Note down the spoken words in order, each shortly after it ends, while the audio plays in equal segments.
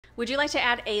Would you like to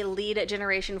add a lead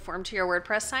generation form to your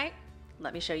WordPress site?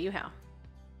 Let me show you how.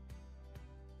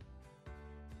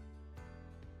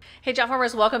 Hey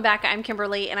Jotformers, welcome back. I'm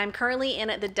Kimberly and I'm currently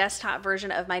in the desktop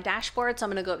version of my dashboard. So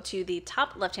I'm going to go up to the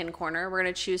top left-hand corner. We're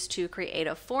going to choose to create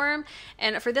a form.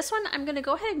 And for this one, I'm going to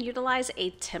go ahead and utilize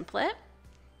a template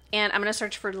and I'm going to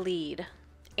search for lead.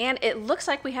 And it looks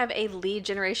like we have a lead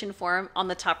generation form on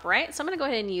the top right. So I'm going to go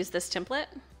ahead and use this template.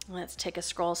 Let's take a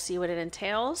scroll, see what it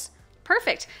entails.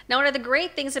 Perfect. Now, one of the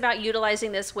great things about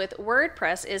utilizing this with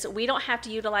WordPress is we don't have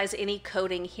to utilize any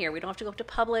coding here. We don't have to go up to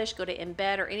publish, go to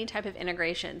embed, or any type of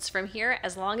integrations. From here,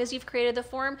 as long as you've created the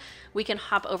form, we can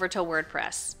hop over to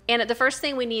WordPress. And the first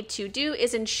thing we need to do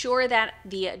is ensure that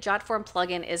the Jotform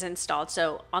plugin is installed.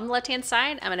 So on the left-hand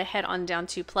side, I'm going to head on down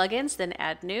to plugins, then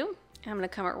add new. I'm going to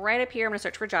come right up here. I'm going to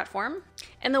search for Jotform.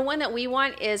 And the one that we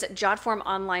want is Jotform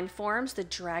Online Forms, the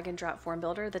drag and drop form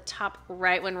builder, the top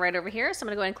right one right over here. So I'm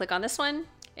going to go ahead and click on this one,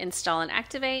 install and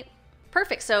activate.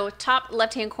 Perfect. So top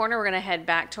left-hand corner, we're going to head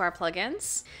back to our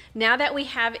plugins. Now that we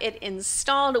have it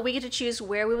installed, we get to choose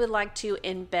where we would like to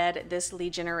embed this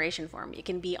lead generation form. It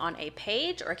can be on a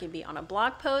page or it can be on a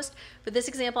blog post. For this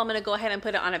example, I'm going to go ahead and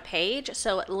put it on a page.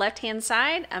 So left-hand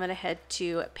side, I'm going to head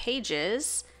to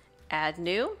Pages, Add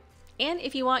New. And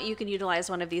if you want, you can utilize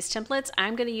one of these templates.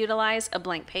 I'm going to utilize a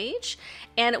blank page,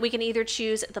 and we can either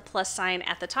choose the plus sign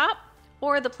at the top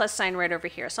or the plus sign right over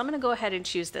here. So I'm going to go ahead and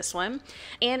choose this one.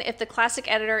 And if the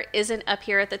classic editor isn't up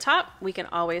here at the top, we can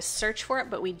always search for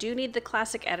it, but we do need the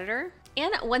classic editor.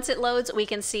 And once it loads, we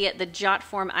can see the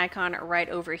Jotform icon right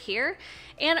over here.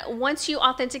 And once you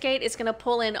authenticate, it's going to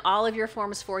pull in all of your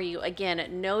forms for you.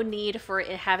 Again, no need for it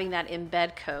having that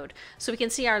embed code. So we can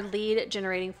see our lead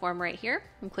generating form right here.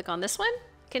 And click on this one,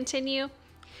 continue.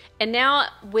 And now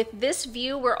with this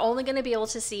view, we're only going to be able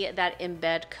to see that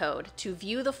embed code. To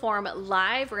view the form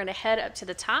live, we're going to head up to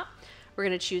the top. We're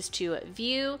going to choose to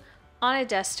view on a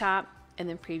desktop and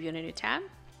then preview in a new tab.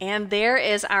 And there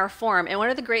is our form. And one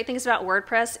of the great things about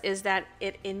WordPress is that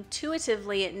it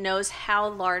intuitively knows how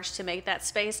large to make that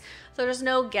space. So there's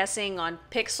no guessing on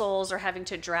pixels or having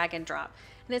to drag and drop.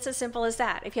 And it's as simple as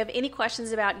that. If you have any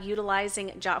questions about utilizing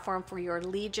Jotform for your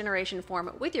lead generation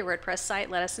form with your WordPress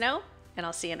site, let us know, and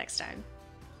I'll see you next time.